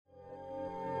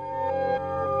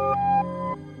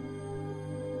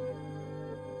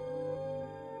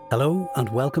Hello and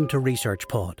welcome to Research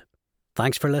Pod.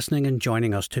 Thanks for listening and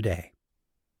joining us today.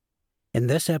 In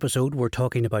this episode, we're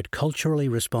talking about culturally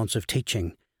responsive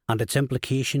teaching and its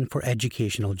implication for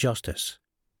educational justice.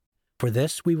 For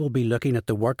this, we will be looking at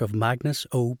the work of Magnus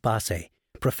O. Basse,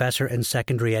 Professor in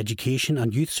Secondary Education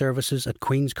and Youth Services at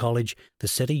Queen's College, the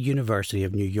City University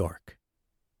of New York.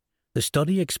 The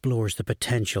study explores the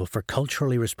potential for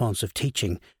culturally responsive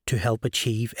teaching to help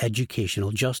achieve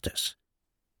educational justice.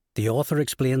 The author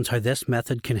explains how this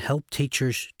method can help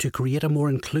teachers to create a more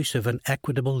inclusive and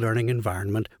equitable learning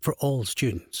environment for all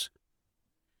students.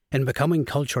 In becoming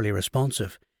culturally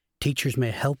responsive, teachers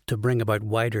may help to bring about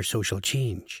wider social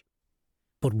change.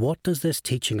 But what does this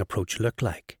teaching approach look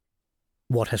like?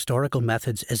 What historical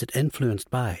methods is it influenced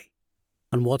by?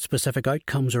 And what specific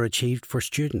outcomes are achieved for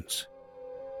students?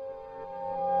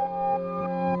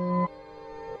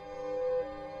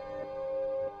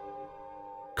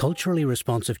 Culturally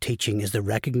responsive teaching is the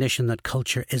recognition that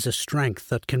culture is a strength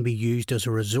that can be used as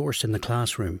a resource in the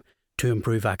classroom to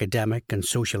improve academic and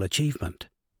social achievement.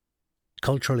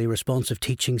 Culturally responsive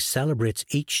teaching celebrates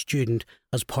each student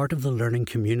as part of the learning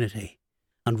community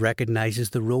and recognises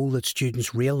the role that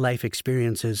students' real-life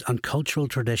experiences and cultural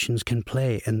traditions can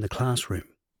play in the classroom.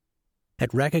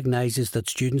 It recognises that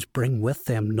students bring with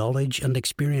them knowledge and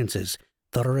experiences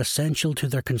that are essential to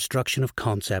their construction of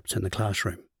concepts in the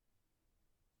classroom.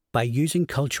 By using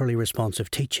culturally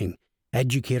responsive teaching,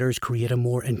 educators create a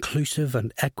more inclusive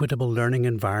and equitable learning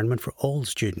environment for all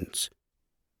students.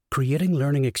 Creating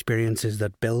learning experiences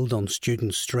that build on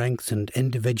students' strengths and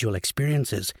individual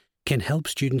experiences can help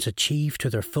students achieve to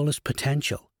their fullest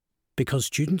potential because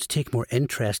students take more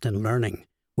interest in learning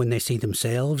when they see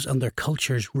themselves and their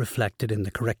cultures reflected in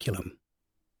the curriculum.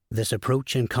 This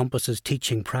approach encompasses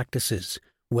teaching practices,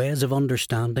 ways of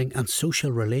understanding and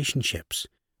social relationships,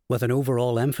 with an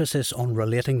overall emphasis on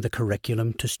relating the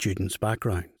curriculum to students'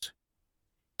 backgrounds.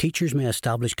 Teachers may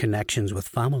establish connections with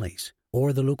families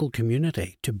or the local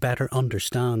community to better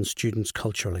understand students'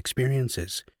 cultural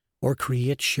experiences or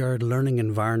create shared learning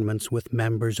environments with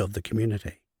members of the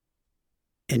community.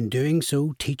 In doing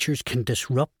so, teachers can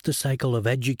disrupt the cycle of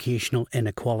educational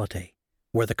inequality,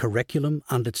 where the curriculum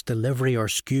and its delivery are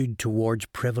skewed towards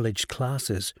privileged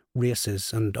classes,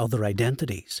 races, and other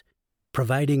identities,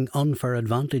 providing unfair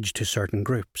advantage to certain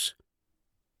groups.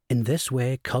 In this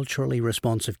way, culturally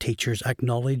responsive teachers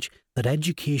acknowledge that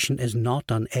education is not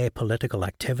an apolitical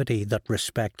activity that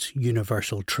respects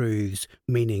universal truths,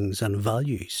 meanings, and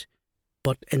values,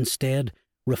 but instead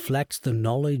reflects the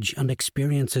knowledge and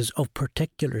experiences of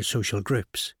particular social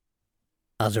groups.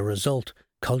 As a result,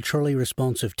 culturally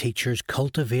responsive teachers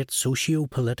cultivate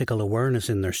socio-political awareness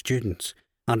in their students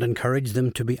and encourage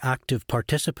them to be active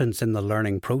participants in the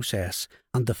learning process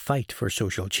and the fight for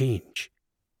social change.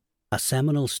 A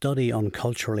seminal study on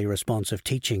culturally responsive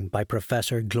teaching by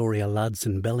Professor Gloria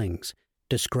Ladson-Billings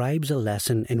describes a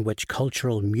lesson in which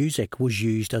cultural music was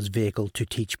used as vehicle to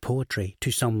teach poetry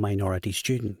to some minority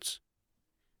students.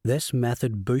 This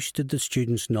method boosted the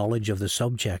students' knowledge of the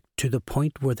subject to the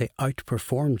point where they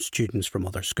outperformed students from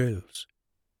other schools.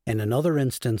 In another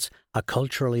instance, a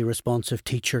culturally responsive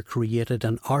teacher created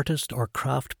an artist or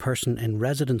craft person in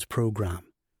residence program,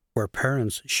 where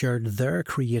parents shared their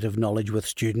creative knowledge with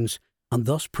students and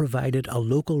thus provided a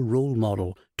local role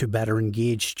model to better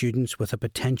engage students with a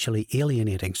potentially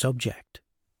alienating subject.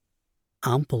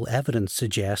 Ample evidence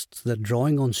suggests that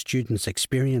drawing on students'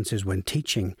 experiences when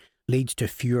teaching leads to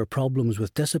fewer problems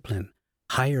with discipline,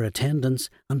 higher attendance,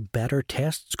 and better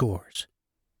test scores.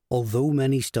 Although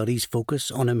many studies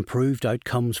focus on improved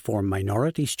outcomes for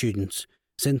minority students,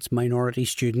 since minority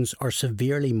students are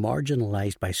severely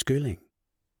marginalised by schooling,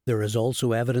 there is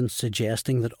also evidence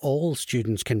suggesting that all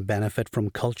students can benefit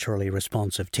from culturally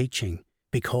responsive teaching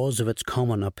because of its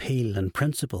common appeal and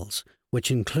principles,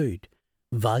 which include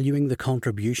valuing the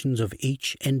contributions of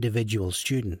each individual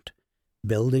student,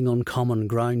 building on common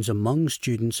grounds among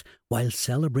students while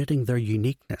celebrating their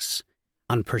uniqueness,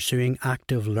 and pursuing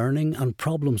active learning and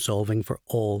problem-solving for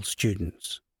all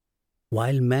students.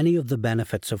 While many of the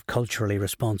benefits of culturally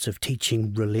responsive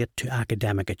teaching relate to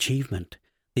academic achievement,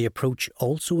 the approach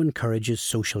also encourages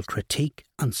social critique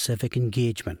and civic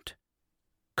engagement.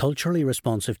 Culturally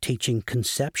responsive teaching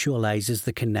conceptualizes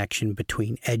the connection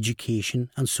between education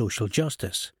and social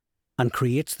justice and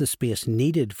creates the space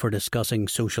needed for discussing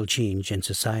social change in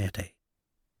society.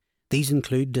 These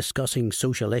include discussing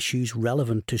social issues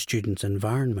relevant to students'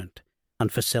 environment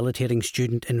and facilitating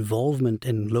student involvement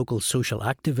in local social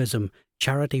activism,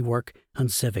 charity work, and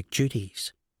civic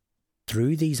duties.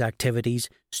 Through these activities,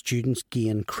 students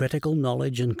gain critical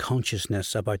knowledge and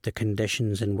consciousness about the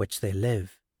conditions in which they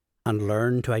live and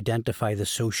learn to identify the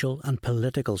social and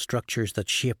political structures that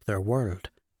shape their world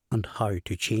and how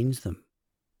to change them.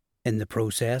 In the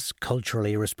process,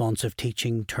 culturally responsive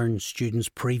teaching turns students'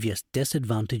 previous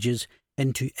disadvantages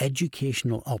into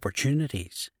educational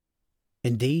opportunities.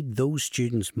 Indeed, those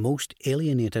students most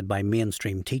alienated by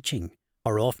mainstream teaching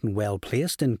are often well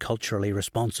placed in culturally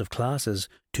responsive classes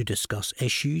to discuss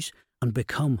issues and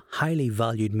become highly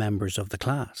valued members of the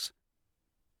class.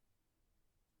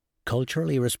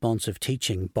 Culturally responsive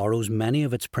teaching borrows many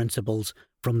of its principles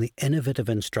from the innovative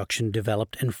instruction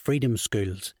developed in freedom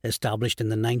schools established in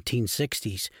the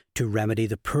 1960s to remedy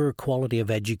the poor quality of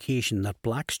education that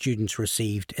black students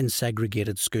received in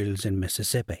segregated schools in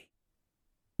Mississippi.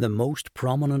 The most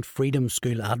prominent freedom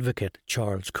school advocate,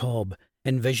 Charles Cobb,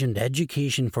 envisioned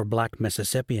education for black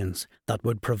Mississippians that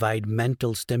would provide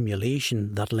mental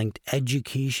stimulation that linked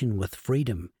education with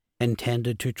freedom,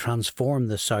 intended to transform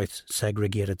the South's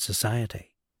segregated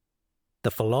society. The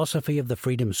philosophy of the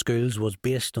freedom schools was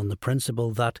based on the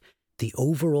principle that the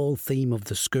overall theme of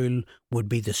the school would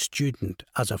be the student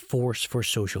as a force for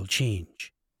social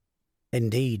change.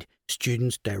 Indeed,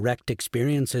 students' direct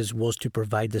experiences was to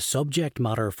provide the subject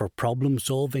matter for problem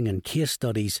solving and case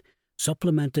studies,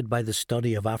 supplemented by the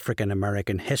study of African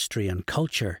American history and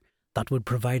culture that would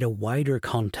provide a wider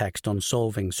context on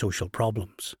solving social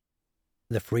problems.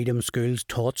 The freedom schools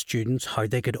taught students how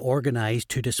they could organise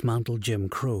to dismantle Jim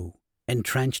Crow,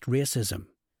 entrenched racism,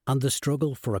 and the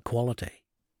struggle for equality.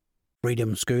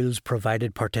 Freedom schools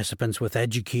provided participants with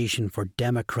education for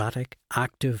democratic,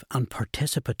 active, and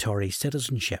participatory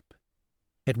citizenship.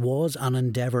 It was an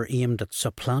endeavour aimed at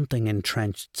supplanting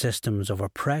entrenched systems of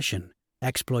oppression,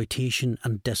 exploitation,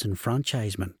 and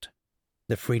disenfranchisement.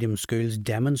 The freedom schools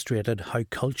demonstrated how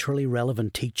culturally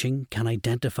relevant teaching can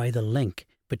identify the link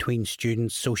between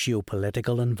students'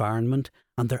 socio-political environment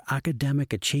and their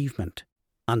academic achievement,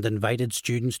 and invited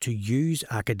students to use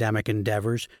academic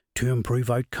endeavours to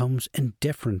improve outcomes in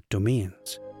different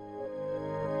domains.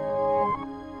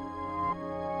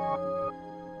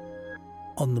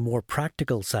 On the more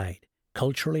practical side,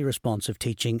 culturally responsive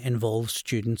teaching involves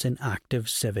students in active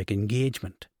civic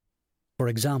engagement. For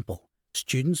example,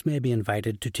 students may be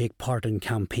invited to take part in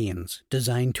campaigns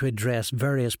designed to address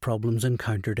various problems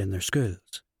encountered in their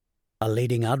schools. A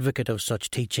leading advocate of such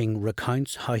teaching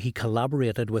recounts how he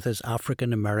collaborated with his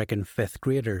African American fifth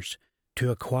graders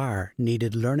to acquire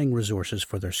needed learning resources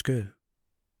for their school.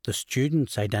 The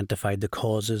students identified the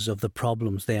causes of the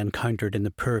problems they encountered in the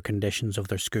poor conditions of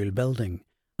their school building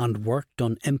and worked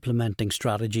on implementing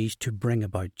strategies to bring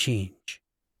about change.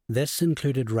 This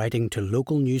included writing to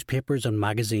local newspapers and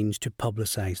magazines to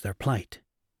publicise their plight.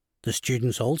 The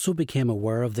students also became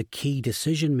aware of the key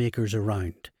decision makers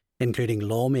around, including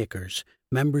lawmakers,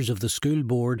 members of the school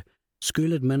board,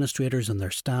 school administrators and their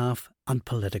staff, and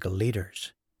political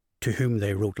leaders, to whom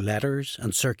they wrote letters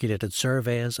and circulated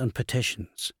surveys and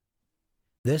petitions.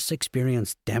 This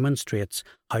experience demonstrates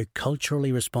how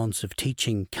culturally responsive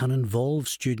teaching can involve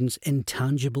students in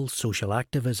tangible social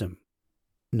activism.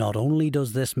 Not only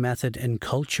does this method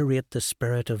enculturate the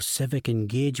spirit of civic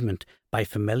engagement by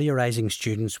familiarising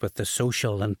students with the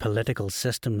social and political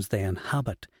systems they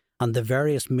inhabit and the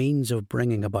various means of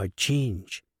bringing about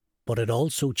change, but it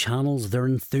also channels their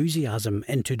enthusiasm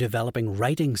into developing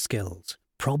writing skills,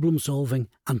 problem solving,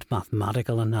 and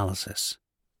mathematical analysis.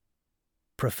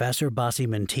 Professor Bassi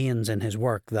maintains in his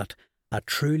work that a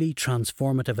truly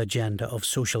transformative agenda of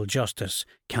social justice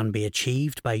can be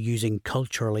achieved by using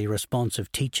culturally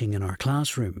responsive teaching in our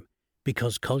classroom,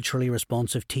 because culturally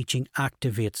responsive teaching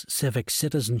activates civic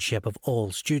citizenship of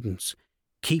all students,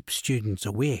 keeps students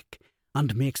awake,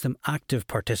 and makes them active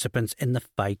participants in the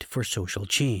fight for social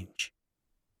change.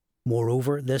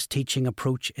 Moreover, this teaching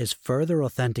approach is further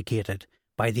authenticated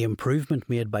by the improvement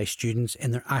made by students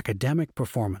in their academic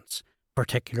performance,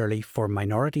 particularly for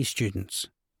minority students.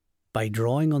 By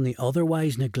drawing on the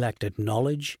otherwise neglected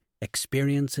knowledge,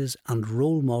 experiences, and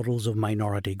role models of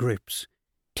minority groups,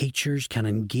 teachers can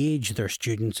engage their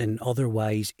students in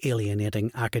otherwise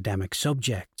alienating academic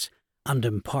subjects and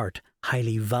impart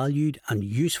highly valued and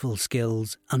useful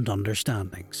skills and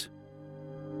understandings.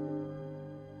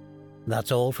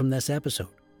 That's all from this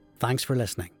episode. Thanks for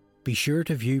listening. Be sure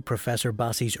to view Professor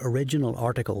Bassi's original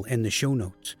article in the show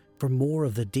notes for more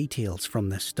of the details from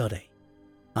this study.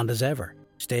 And as ever,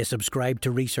 stay subscribed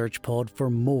to ResearchPod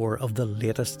for more of the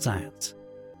latest science.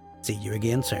 See you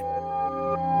again soon.